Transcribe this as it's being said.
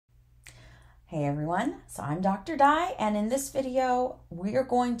Hey everyone, so I'm Dr. Di, and in this video, we are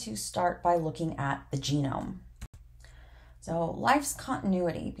going to start by looking at the genome. So life's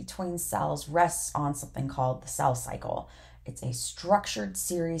continuity between cells rests on something called the cell cycle. It's a structured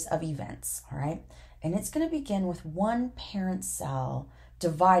series of events, all right? And it's going to begin with one parent cell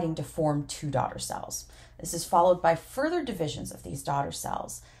dividing to form two daughter cells. This is followed by further divisions of these daughter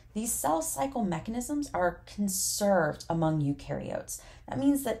cells. These cell cycle mechanisms are conserved among eukaryotes. That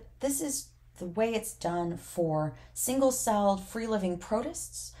means that this is the way it's done for single-celled, free-living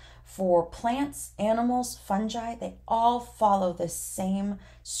protists, for plants, animals, fungi. They all follow the same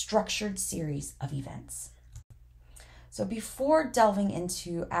structured series of events. So before delving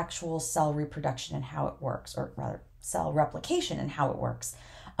into actual cell reproduction and how it works, or rather cell replication and how it works,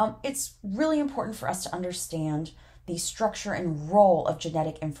 it's really important for us to understand the structure and role of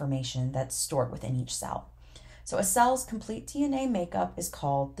genetic information that's stored within each cell. So a cell's complete DNA makeup is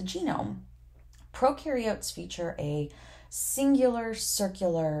called the genome. Prokaryotes feature a singular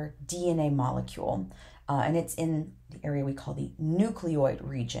circular DNA molecule, and it's in the area we call the nucleoid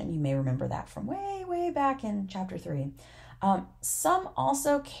region. You may remember that from way back in chapter 3. Some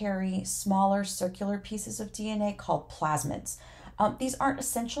also carry smaller circular pieces of DNA called plasmids. These aren't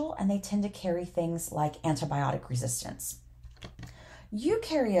essential, and they tend to carry things like antibiotic resistance.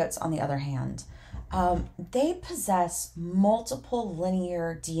 Eukaryotes, on the other hand, they possess multiple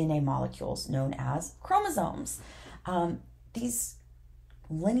linear DNA molecules known as chromosomes. These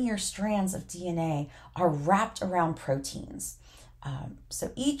linear strands of DNA are wrapped around proteins.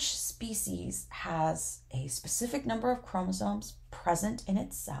 So each species has a specific number of chromosomes present in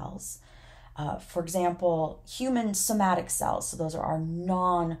its cells. For example, human somatic cells, so those are our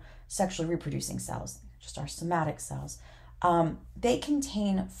non-sexually reproducing cells, just our somatic cells. They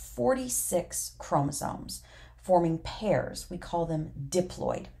contain 46 chromosomes, forming pairs. We call them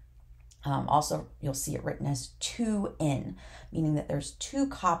diploid. Also, you'll see it written as 2N, meaning that there's two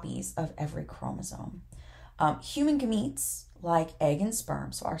copies of every chromosome. Human gametes, like egg and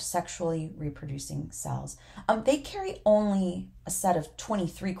sperm, so our sexually reproducing cells, they carry only a set of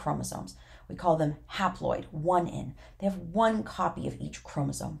 23 chromosomes. We call them haploid, 1N. They have one copy of each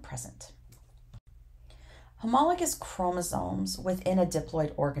chromosome present. Homologous chromosomes within a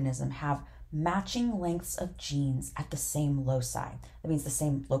diploid organism have matching lengths of genes at the same loci. That means the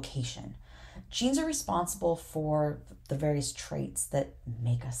same location. Genes are responsible for the various traits that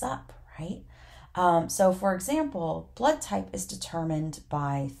make us up, right? So for example, blood type is determined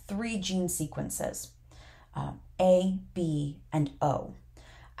by 3 gene sequences, A, B, and O.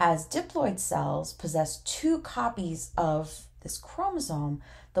 As diploid cells possess 2 copies of this chromosome,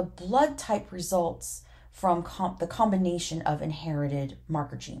 the blood type results from the combination of inherited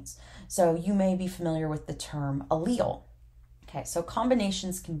marker genes. So you may be familiar with the term allele. Okay, so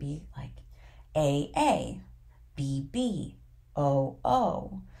combinations can be like AA, BB,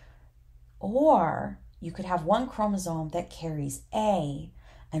 OO, or you could have one chromosome that carries A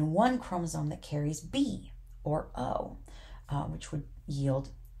and one chromosome that carries B or O, which would yield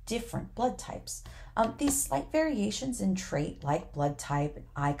different blood types. These slight variations in trait like blood type,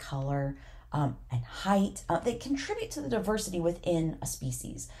 eye color, and height, they contribute to the diversity within a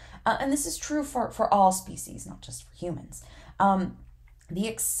species. And this is true for all species, not just for humans. The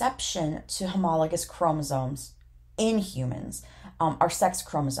exception to homologous chromosomes in humans are sex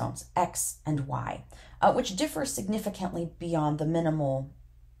chromosomes, X and Y, which differ significantly beyond the minimal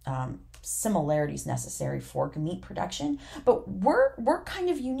similarities necessary for gamete production. But we're kind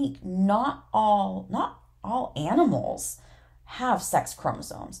of unique. Not all animals have sex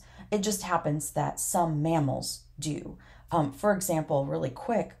chromosomes. It just happens that some mammals do. For example, really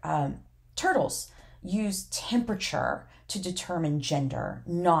quick, turtles use temperature to determine gender,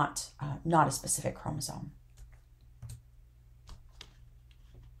 not a specific chromosome.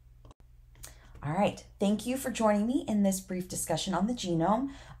 All right, thank you for joining me in this brief discussion on the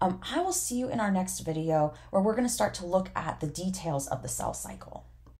genome. I will see you in our next video where we're going to start to look at the details of the cell cycle.